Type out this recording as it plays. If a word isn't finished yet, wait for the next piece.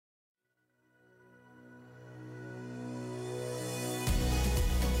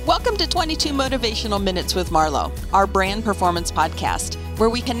Welcome to 22 Motivational Minutes with Marlo, our brand performance podcast, where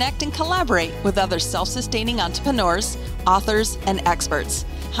we connect and collaborate with other self-sustaining entrepreneurs, authors, and experts.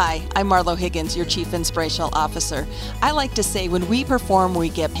 Hi, I'm Marlo Higgins, your Chief Inspirational Officer. I like to say when we perform, we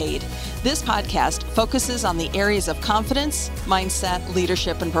get paid. This podcast focuses on the areas of confidence, mindset,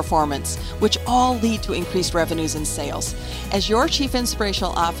 leadership, and performance, which all lead to increased revenues and sales. As your Chief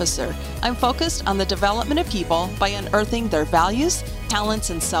Inspirational Officer, I'm focused on the development of people by unearthing their values, talents,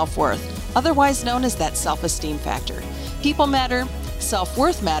 and self-worth, otherwise known as that self-esteem factor. People matter,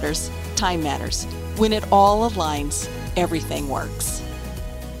 self-worth matters, time matters. When it all aligns, everything works.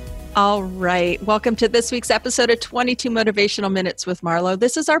 All right. Welcome to this week's episode of 22 Motivational Minutes with Marlo.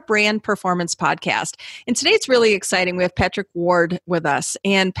 This is our brand performance podcast. And today it's really exciting. We have Patrick Ward with us.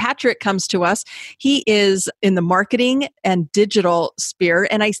 And Patrick comes to us. He is in the marketing and digital sphere.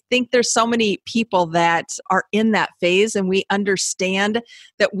 And I think there's so many people that are in that phase. And we understand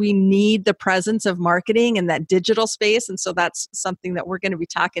that we need the presence of marketing in that digital space. And so that's something that we're going to be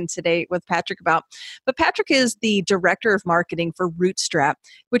talking today with Patrick about. But Patrick is the director of marketing for Rootstrap,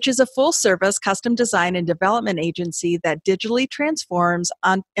 which is a full-service custom design and development agency that digitally transforms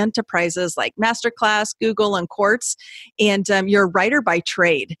on enterprises like Masterclass, Google, and Quartz. And you're a writer by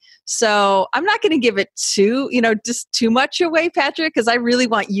trade. So I'm not going to give it just too much away, Patrick, because I really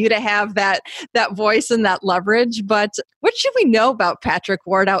want you to have that voice and that leverage. But what should we know about Patrick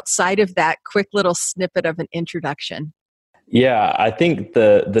Ward outside of that quick little snippet of an introduction? Yeah, I think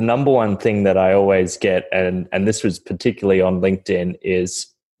the number one thing that I always get, and this was particularly on LinkedIn, is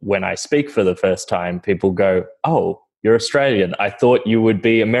when I speak for the first time, people go, "Oh, you're Australian. I thought you would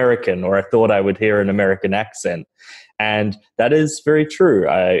be American, or I thought I would hear an American accent." And that is very true.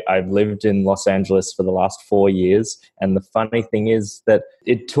 I've lived in Los Angeles for the last 4 years. And the funny thing is that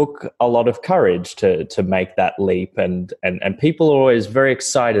it took a lot of courage to make that leap. And people are always very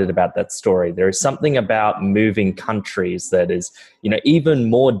excited about that story. There is something about moving countries that is,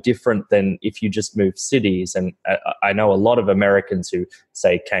 even more different than if you just move cities. And I know a lot of Americans who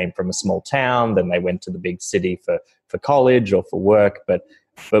say came from a small town, then they went to the big city for college or for work. But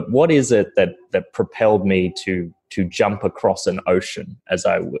what is it that propelled me to jump across an ocean, as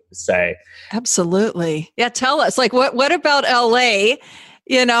I would say? Absolutely. Yeah, tell us. What about LA?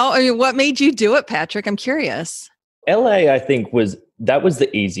 What made you do it, Patrick? I'm curious. LA, I think, was the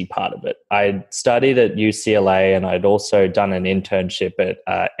easy part of it. I studied at UCLA, and I'd also done an internship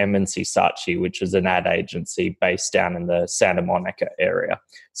at M&C Saatchi, which is an ad agency based down in the Santa Monica area.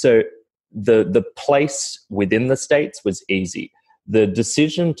 So the place within the States was easy. The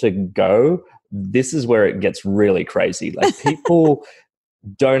decision to go, this is where it gets really crazy. Like, people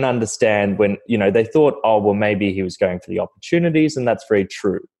don't understand when, they thought, oh, well, maybe he was going for the opportunities, and that's very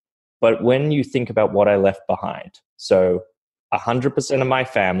true. But when you think about what I left behind, so 100% of my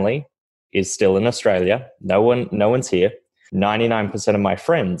family is still in Australia. No one's here. 99% of my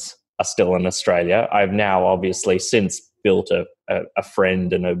friends are still in Australia. I've now obviously since built a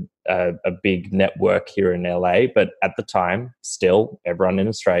friend and a big network here in LA, but at the time, still everyone in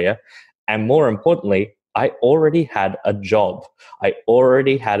Australia. And more importantly, I already had a job. I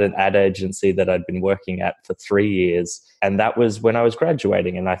already had an ad agency that I'd been working at for 3 years. And that was when I was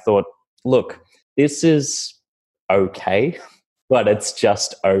graduating. And I thought, look, this is okay, but it's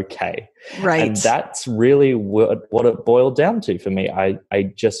just okay. Right. And that's really what it boiled down to for me. I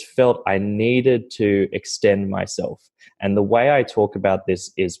just felt I needed to extend myself. And the way I talk about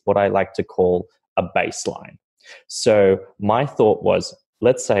this is what I like to call a baseline. So my thought was,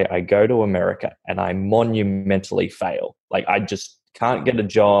 let's say I go to America and I monumentally fail. Like, I just can't get a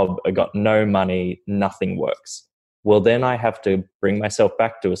job. I got no money. Nothing works. Well, then I have to bring myself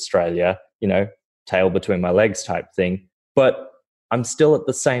back to Australia, tail between my legs type thing. But I'm still at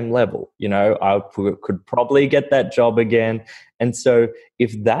the same level. I could probably get that job again. And so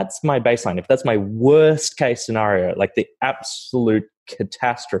if that's my baseline, if that's my worst case scenario, like the absolute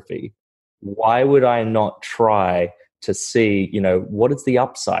catastrophe, why would I not try to see, what is the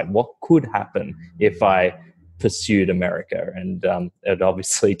upside? What could happen if I pursued America? And it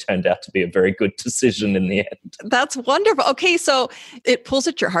obviously turned out to be a very good decision in the end. That's wonderful. Okay, so it pulls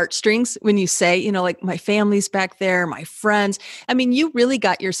at your heartstrings when you say, like, my family's back there, my friends. I mean, you really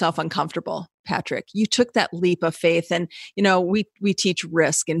got yourself uncomfortable, Patrick. You took that leap of faith, and we teach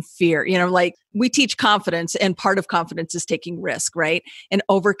risk and fear. We teach confidence, and part of confidence is taking risk, right? And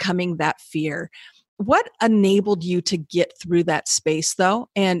overcoming that fear. What enabled you to get through that space, though,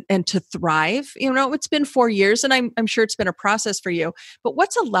 and to thrive? It's been 4 years, and I'm sure it's been a process for you. But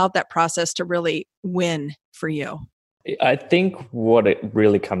what's allowed that process to really win for you? I think what it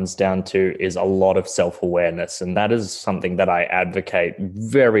really comes down to is a lot of self-awareness. And that is something that I advocate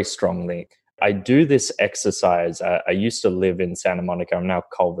very strongly. I do this exercise. I used to live in Santa Monica. I'm now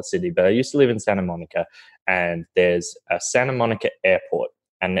Culver City, but I used to live in Santa Monica, and there's a Santa Monica airport,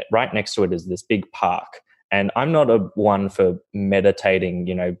 and right next to it is this big park. And I'm not a one for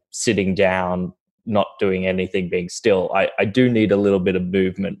meditating, sitting down, not doing anything, being still. I do need a little bit of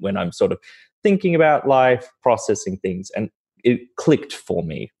movement when I'm sort of thinking about life, processing things. And it clicked for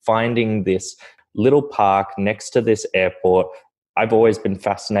me, finding this little park next to this airport. I've always been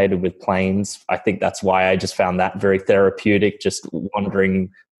fascinated with planes. I think that's why I just found that very therapeutic, just wandering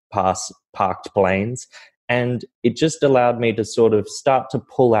past parked planes. And it just allowed me to sort of start to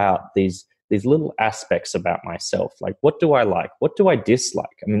pull out these little aspects about myself. Like, what do I like? What do I dislike?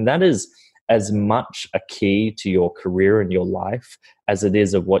 I mean, that is as much a key to your career and your life as it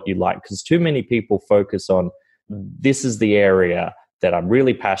is of what you like. Because too many people focus on, this is the area that I'm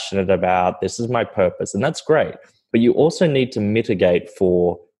really passionate about. This is my purpose. And that's great. But you also need to mitigate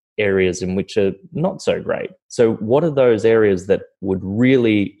for areas in which are not so great. So what are those areas that would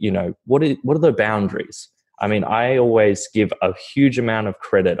really, what are the boundaries? I mean, I always give a huge amount of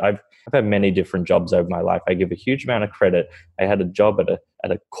credit. I've had many different jobs over my life. I give a huge amount of credit. I had a job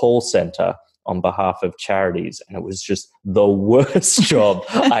at a call center on behalf of charities, and it was just the worst job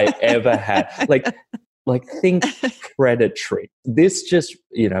I ever had. Like think predatory. This just,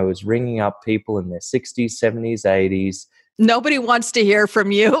 is ringing up people in their 60s, 70s, 80s. Nobody wants to hear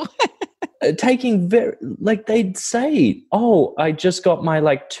from you. Taking they'd say, oh, I just got my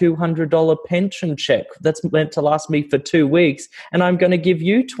 $200 pension check that's meant to last me for 2 weeks, and I'm going to give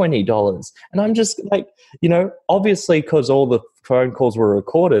you $20. And I'm just obviously, because all the phone calls were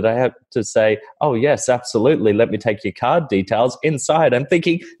recorded, I have to say, oh yes, absolutely, let me take your card details. Inside I'm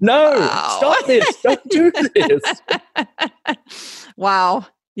thinking, no, wow. Stop this, don't do this. Wow.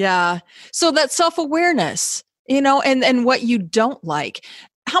 Yeah. So that self-awareness, and what you don't like.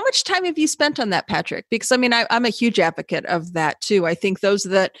 How much time have you spent on that, Patrick? Because I'm a huge advocate of that too. I think those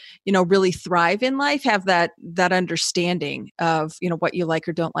that, really thrive in life have that understanding of, what you like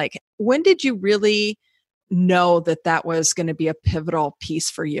or don't like. When did you really know that was going to be a pivotal piece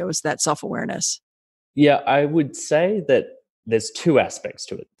for you, is that self-awareness? Yeah, I would say that there's two aspects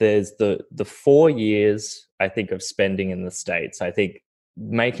to it. There's the 4 years, I think, of spending in the States. I think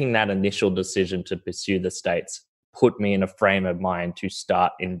making that initial decision to pursue the States put me in a frame of mind to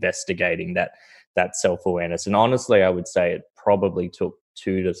start investigating that self-awareness. And honestly, I would say it probably took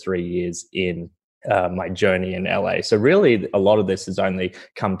 2 to 3 years in my journey in LA. So really, a lot of this has only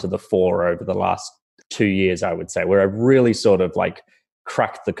come to the fore over the last 2 years, I would say, where I've really sort of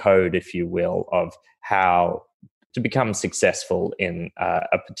cracked the code, if you will, of how to become successful in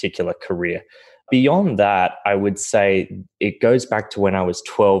a particular career. Beyond that, I would say it goes back to when I was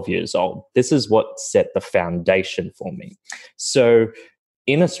 12 years old. This is what set the foundation for me. So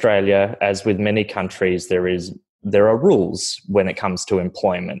in Australia, as with many countries, there are rules when it comes to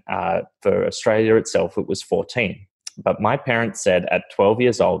employment. For Australia itself, it was 14. But my parents said at 12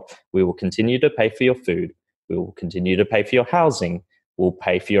 years old, we will continue to pay for your food. We will continue to pay for your housing. We'll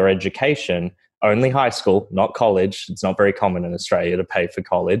pay for your education. Only high school, not college. It's not very common in Australia to pay for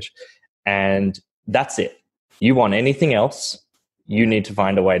college. And that's it. You want anything else, you need to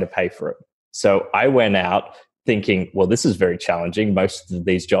find a way to pay for it. So I went out thinking, well, this is very challenging. Most of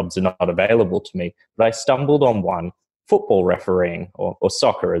these jobs are not available to me. But I stumbled on one, football refereeing, or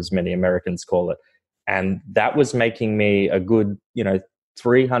soccer, as many Americans call it. And that was making me a good, $300,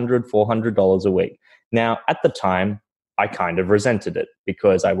 $400 a week. Now, at the time, I kind of resented it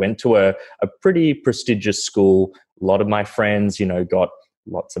because I went to a pretty prestigious school. A lot of my friends, got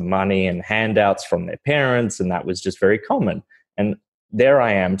lots of money and handouts from their parents, and that was just very common. And there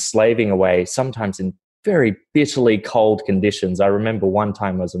I am slaving away, sometimes in very bitterly cold conditions. I remember one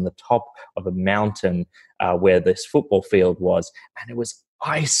time I was on the top of a mountain where this football field was, and it was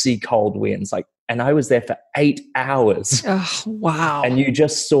icy cold winds, and I was there for 8 hours. Oh, wow. And you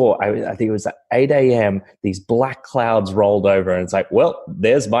just saw, I think it was at 8 a.m., these black clouds rolled over, and it's well,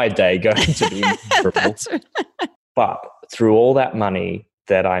 there's my day going to be miserable. But through all that money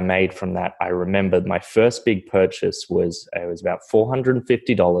that I made from that, I remembered my first big purchase was about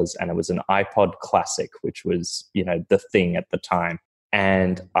 $450, and it was an iPod Classic, which was, the thing at the time.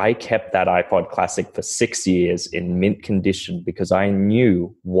 And I kept that iPod Classic for 6 years in mint condition because I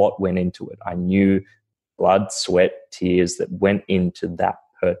knew what went into it. I knew blood, sweat, tears that went into that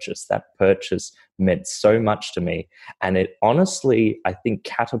purchase. That purchase meant so much to me. And it honestly, I think,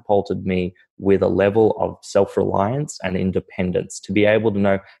 catapulted me with a level of self-reliance and independence to be able to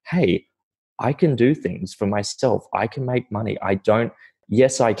know, hey, I can do things for myself. I can make money.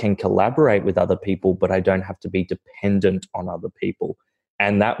 Yes, I can collaborate with other people, but I don't have to be dependent on other people.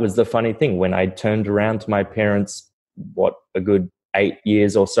 And that was the funny thing. When I turned around to my parents, a good 8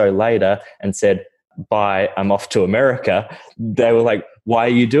 years or so later, and said, bye, I'm off to America, they were like, why are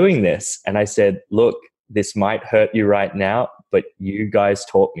you doing this? And I said, look, this might hurt you right now, but you guys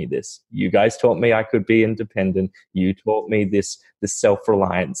taught me this. You guys taught me I could be independent. You taught me this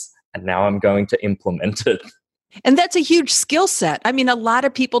self-reliance, and now I'm going to implement it. And that's a huge skill set. I mean, a lot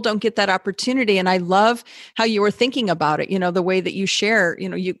of people don't get that opportunity. And I love how you were thinking about it, the way that you share,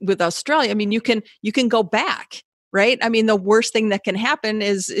 with Australia. I mean, you can go back, right? I mean, the worst thing that can happen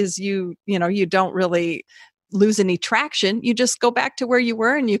is you don't really lose any traction. You just go back to where you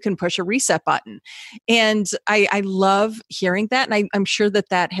were and you can push a reset button. And I love hearing that. And I'm sure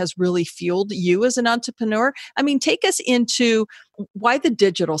that has really fueled you as an entrepreneur. I mean, take us into why the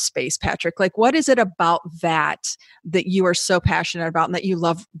digital space, Patrick. Like, what is it about that you are so passionate about and that you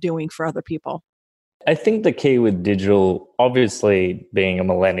love doing for other people? I think the key with digital, obviously being a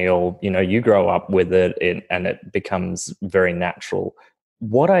millennial, you grow up with it and it becomes very natural.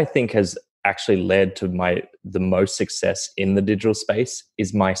 What I think has actually led to the most success in the digital space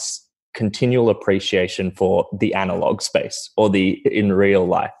is my continual appreciation for the analog space or in real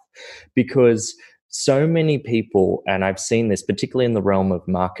life, because so many people, and I've seen this particularly in the realm of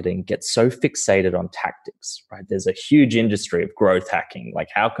marketing, get so fixated on tactics, right? There's a huge industry of growth hacking. Like,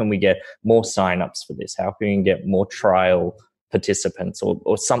 how can we get more signups for this? How can we get more trial participants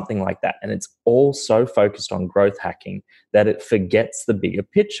or something like that? And it's all so focused on growth hacking that it forgets the bigger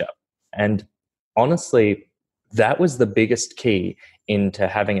picture. And honestly, that was the biggest key into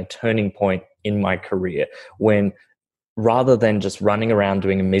having a turning point in my career, when rather than just running around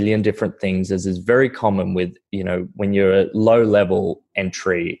doing a million different things, as is very common with, when you're a low level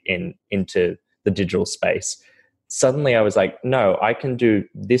entry into the digital space, suddenly I was like, no, I can do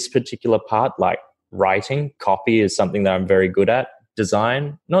this particular part, like writing. Copy is something that I'm very good at.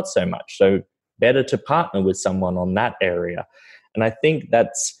 Design, not so much. So better to partner with someone on that area. And I think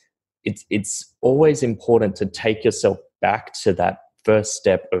it's always important to take yourself back to that first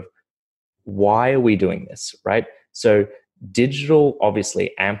step of, why are we doing this, right? So digital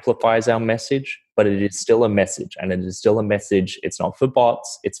obviously amplifies our message, but it is still a message, and it is still a message. It's not for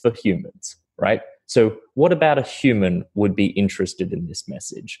bots, it's for humans, right? So what about a human would be interested in this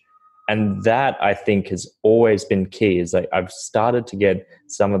message? And that, I think, has always been key. Is I've started to get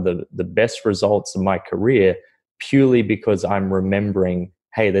some of the best results of my career purely because I'm remembering,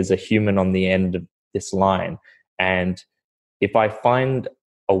 hey, there's a human on the end of this line. And if I find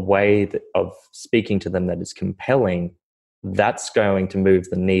a way of speaking to them that is compelling, that's going to move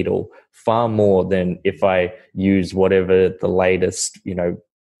the needle far more than if I use whatever the latest,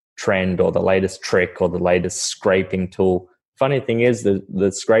 trend or the latest trick or the latest scraping tool. Funny thing is,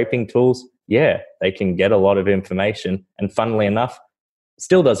 the scraping tools, they can get a lot of information, and funnily enough,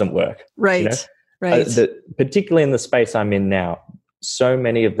 still doesn't work. Right. Right. Particularly in the space I'm in now, so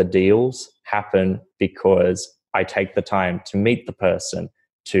many of the deals happen because I take the time to meet the person,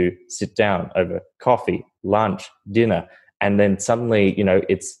 to sit down over coffee, lunch, dinner, and then suddenly,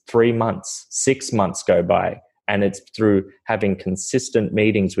 it's 3 months, 6 months go by, and it's through having consistent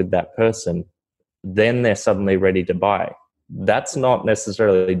meetings with that person, then they're suddenly ready to buy. That's not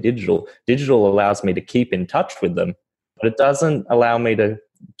necessarily digital. Digital allows me to keep in touch with them, but it doesn't allow me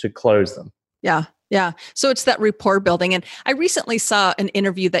to close them. Yeah. Yeah. So it's that rapport building. And I recently saw an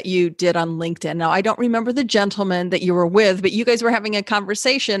interview that you did on LinkedIn. Now, I don't remember the gentleman that you were with, but you guys were having a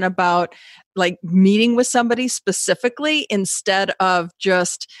conversation about like meeting with somebody specifically instead of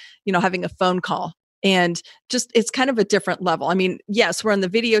just, having a phone call. And just, it's kind of a different level. I mean, yes, we're on the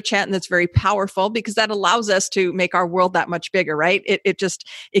video chat and that's very powerful because that allows us to make our world that much bigger, right?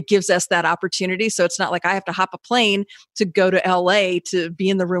 It gives us that opportunity. So it's not like I have to hop a plane to go to LA to be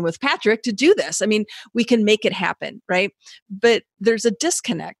in the room with Patrick to do this. I mean, we can make it happen, right? But there's a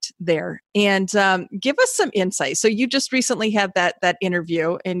disconnect there. And give us some insight. So you just recently had that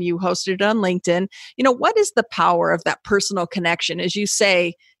interview and you hosted it on LinkedIn. What is the power of that personal connection? As you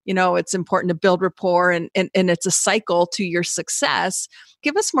say, it's important to build rapport and it's a cycle to your success.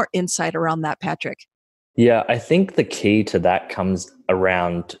 Give us more insight around that, Patrick. Yeah, I think the key to that comes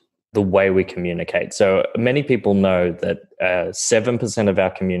around the way we communicate. So many people know that 7% of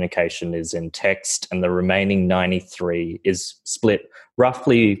our communication is in text and the remaining 93% is split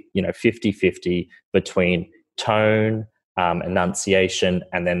roughly, 50-50 between tone, enunciation,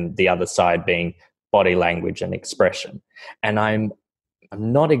 and then the other side being body language and expression. And I'm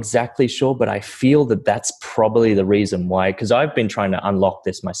I'm not exactly sure, but I feel that that's probably the reason why, because I've been trying to unlock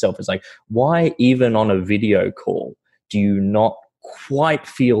this myself. It's like, why even on a video call do you not quite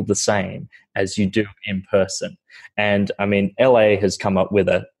feel the same as you do in person? And I mean, LA has come up with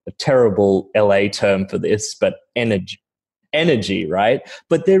a terrible LA term for this, but energy, right?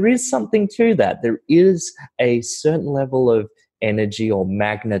 But there is something to that. There is a certain level of energy or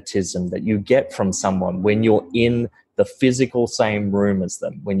magnetism that you get from someone when you're in the physical same room as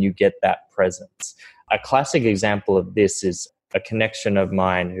them, when you get that presence. A classic example of this is a connection of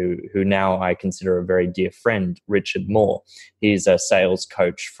mine who now I consider a very dear friend, Richard Moore. He's a sales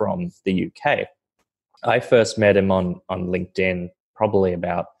coach from the UK. I first met him on LinkedIn probably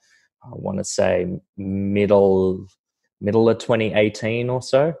about, I want to say, middle of 2018 or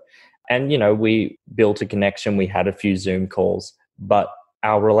so. And, we built a connection. We had a few Zoom calls, but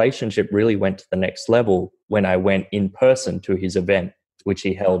our relationship really went to the next level when I went in person to his event, which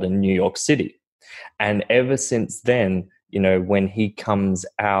he held in New York City. And ever since then, when he comes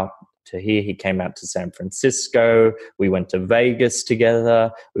out to here, he came out to San Francisco. We went to Vegas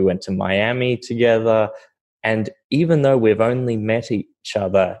together. We went to Miami together. And even though we've only met each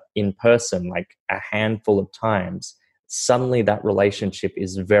other in person like a handful of times, suddenly that relationship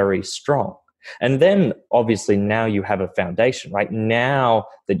is very strong. And then obviously now you have a foundation, right? Now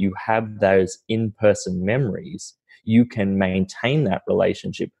that you have those in-person memories, you can maintain that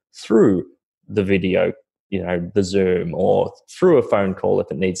relationship through the video, the Zoom, or through a phone call if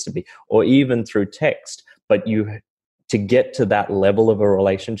it needs to be, or even through text. But to get to that level of a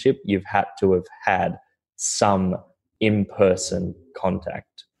relationship, you've had to have had some in-person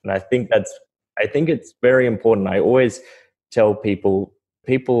contact. And I think it's very important. I always tell people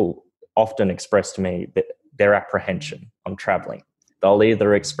often express to me that their apprehension on traveling. They'll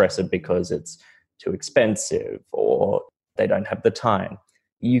either express it because it's too expensive or they don't have the time.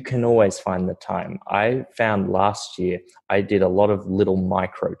 You can always find the time. I found last year I did a lot of little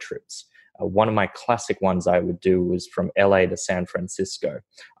micro trips. One of my classic ones I would do was from LA to San Francisco.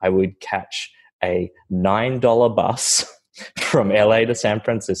 I would catch a $9 bus from LA to San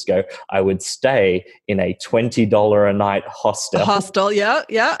Francisco. I would stay in a $20 a night hostel. Yeah.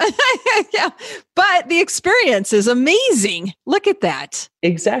 Yeah. But the experience is amazing. Look at that.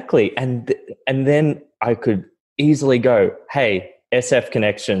 Exactly. And then I could easily go, hey, SF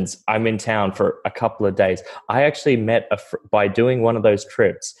Connections, I'm in town for a couple of days. I actually met, by doing one of those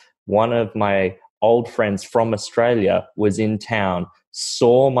trips, one of my old friends from Australia was in town,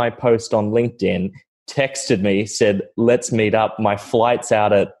 saw my post on LinkedIn, texted me, said, let's meet up. My flight's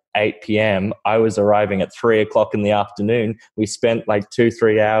out at 8 p.m. I was arriving at 3 o'clock in the afternoon. We spent like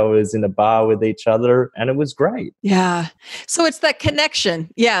 2-3 hours in a bar with each other and it was great. Yeah. So it's that connection.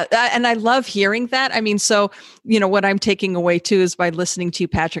 Yeah. And I love hearing that. I mean, so, what I'm taking away too is by listening to you,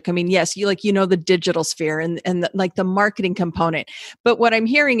 Patrick. I mean, yes, the digital sphere and the marketing component, but what I'm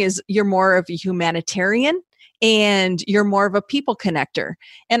hearing is you're more of a humanitarian and you're more of a people connector.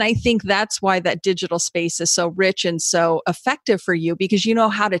 And I think that's why that digital space is so rich and so effective for you, because you know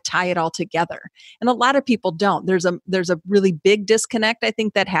how to tie it all together. And a lot of people don't. There's a really big disconnect, I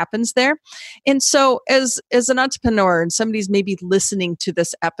think, that happens there. And so as an entrepreneur and somebody's maybe listening to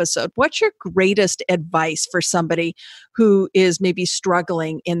this episode, what's your greatest advice for somebody who is maybe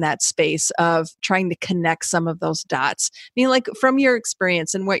struggling in that space of trying to connect some of those dots? I mean, like from your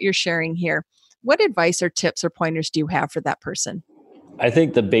experience and what you're sharing here, what advice or tips or pointers do you have for that person? I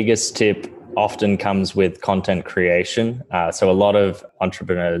think the biggest tip often comes with content creation. So a lot of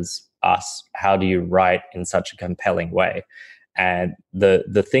entrepreneurs ask, how do you write in such a compelling way? And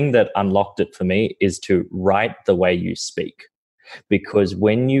the thing that unlocked it for me is to write the way you speak. Because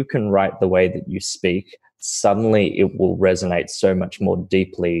when you can write the way that you speak, suddenly it will resonate so much more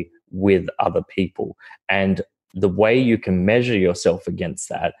deeply with other people. And the way you can measure yourself against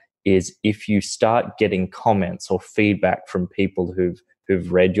that is if you start getting comments or feedback from people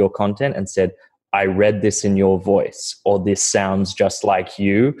who've read your content and said, I read this in your voice, or this sounds just like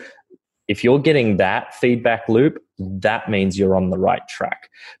you. If you're getting that feedback loop, that means you're on the right track.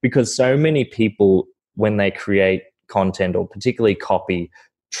 Because so many people, when they create content or particularly copy,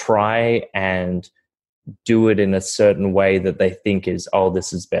 try and do it in a certain way that they think is,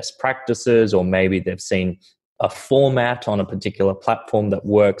 this is best practices, or maybe they've seen a format on a particular platform that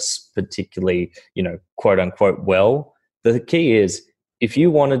works particularly, quote unquote, well. The key is, if you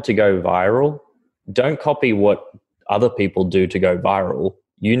wanted to go viral, don't copy what other people do to go viral.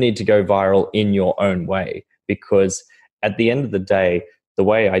 You need to go viral in your own way, because at the end of the day, the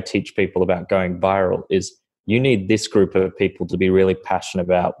way I teach people about going viral is you need this group of people to be really passionate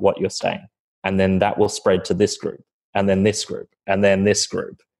about what you're saying. And then that will spread to this group. and then this group, and then this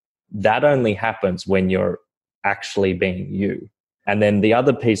group. That only happens when you're actually being you. And then the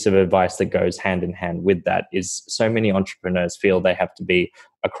other piece of advice that goes hand in hand with that is so many entrepreneurs feel they have to be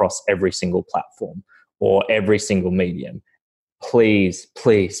across every single platform or every single medium. Please,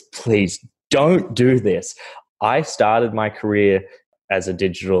 please, please don't do this. I started my career as a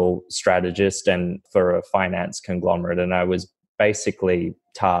digital strategist and for a finance conglomerate, and I was basically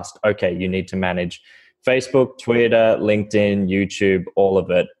tasked, okay, you need to manage Facebook, Twitter, LinkedIn, YouTube, all of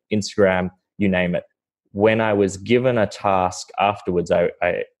it, Instagram, you name it. When I was given a task afterwards,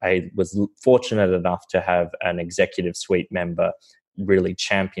 I was fortunate enough to have an executive suite member really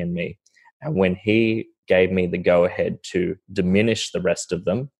champion me. And when he gave me the go-ahead to diminish the rest of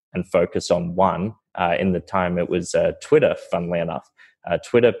them and focus on one, in the time it was Twitter, funnily enough,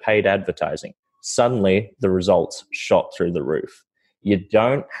 Twitter paid advertising. Suddenly, the results shot through the roof. You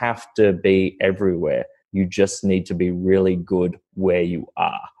don't have to be everywhere. You just need to be really good where you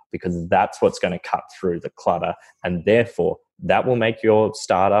are, because that's what's going to cut through the clutter. And therefore, that will make your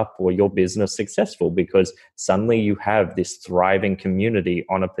startup or your business successful, because suddenly you have this thriving community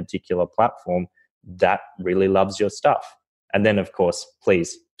on a particular platform that really loves your stuff. And then, of course,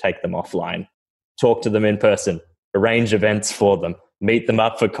 please take them offline. Talk to them in person. Arrange events for them. Meet them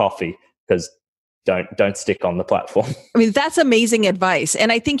up for coffee, because don't stick on the platform. I mean, that's amazing advice.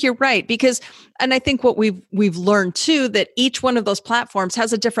 And I think you're right, and I think what we've learned too, that each one of those platforms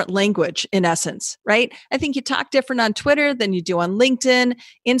has a different language in essence, right? I think you talk different on Twitter than you do on LinkedIn.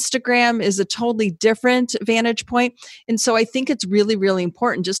 Instagram is a totally different vantage point. And so I think it's really, really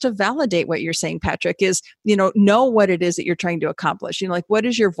important just to validate what you're saying, Patrick, is, know what it is that you're trying to accomplish. Like, what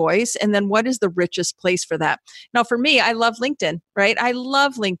is your voice? And then what is the richest place for that? Now, for me, I love LinkedIn, right? I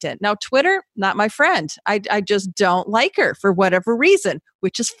love LinkedIn. Now, Twitter, not my friend. I just don't like her for whatever reason,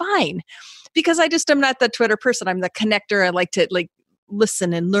 which is fine, because I just am not the Twitter person. I'm the connector. I like to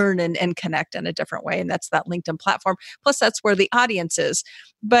listen and learn and connect in a different way. And that's that LinkedIn platform. Plus, that's where the audience is,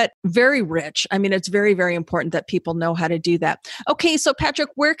 but very rich. I mean, it's very, very important that people know how to do that. Okay. So Patrick,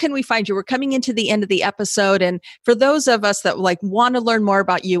 where can we find you? We're coming into the end of the episode. And for those of us that want to learn more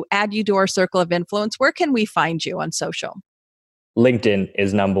about you, add you to our circle of influence, where can we find you on social? LinkedIn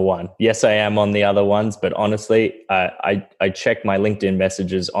is number one. Yes, I am on the other ones, but honestly, I check my LinkedIn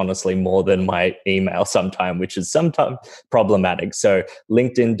messages honestly more than my email sometimes, which is sometimes problematic. So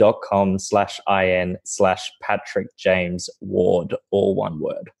linkedin.com/in/Patrick James Ward, all one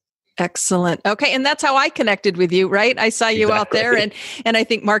word. Excellent. Okay. And that's how I connected with you, right? I saw you out there, and I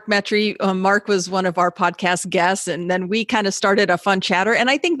think Mark Metry, Mark was one of our podcast guests, and then we kind of started a fun chatter. And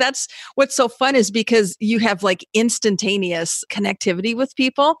I think that's what's so fun, is because you have instantaneous connectivity with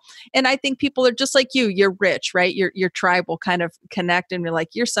people. And I think people are just like you. You're rich, right? Your tribe will kind of connect, and you're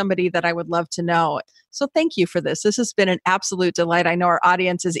you're somebody that I would love to know. So thank you for this. This has been an absolute delight. I know our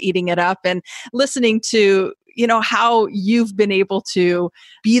audience is eating it up and listening to how you've been able to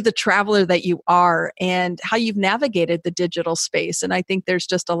be the traveler that you are and how you've navigated the digital space. And I think there's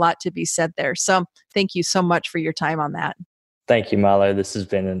just a lot to be said there. So thank you so much for your time on that. Thank you, Marlo. This has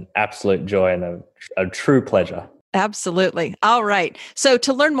been an absolute joy and a true pleasure. Absolutely. All right. So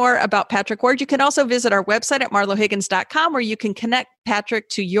to learn more about Patrick Ward, you can also visit our website at marlohiggins.com, where you can connect Patrick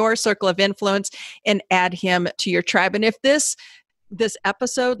to your circle of influence and add him to your tribe. And if this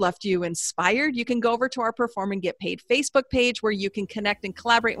episode left you inspired, you can go over to our Perform and Get Paid Facebook page, where you can connect and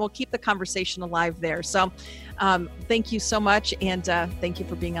collaborate, and we'll keep the conversation alive there. So thank you so much. And thank you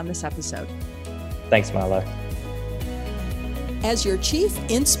for being on this episode. Thanks, Marlo. As your Chief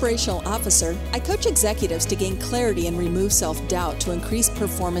Inspirational Officer, I coach executives to gain clarity and remove self-doubt to increase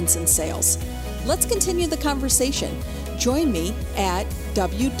performance in sales. Let's continue the conversation. Join me at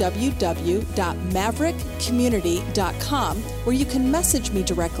www.maverickcommunity.com, where you can message me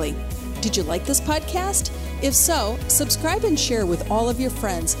directly. Did you like this podcast? If so, subscribe and share with all of your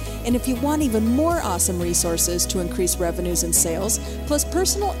friends. And if you want even more awesome resources to increase revenues and sales, plus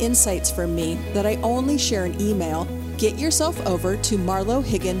personal insights from me that I only share in email, get yourself over to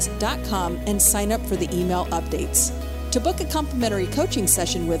marlohiggins.com and sign up for the email updates. To book a complimentary coaching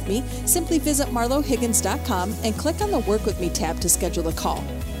session with me, simply visit marlohiggins.com and click on the Work With Me tab to schedule a call.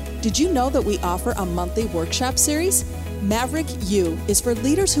 Did you know that we offer a monthly workshop series? Maverick U is for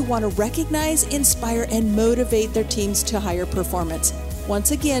leaders who want to recognize, inspire, and motivate their teams to higher performance. Once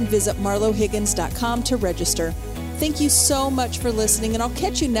again, visit marlohiggins.com to register. Thank you so much for listening, and I'll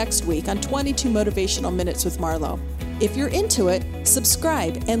catch you next week on 22 Motivational Minutes with Marlo. If you're into it,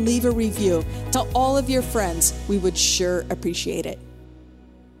 subscribe and leave a review. Tell all of your friends. We would sure appreciate it.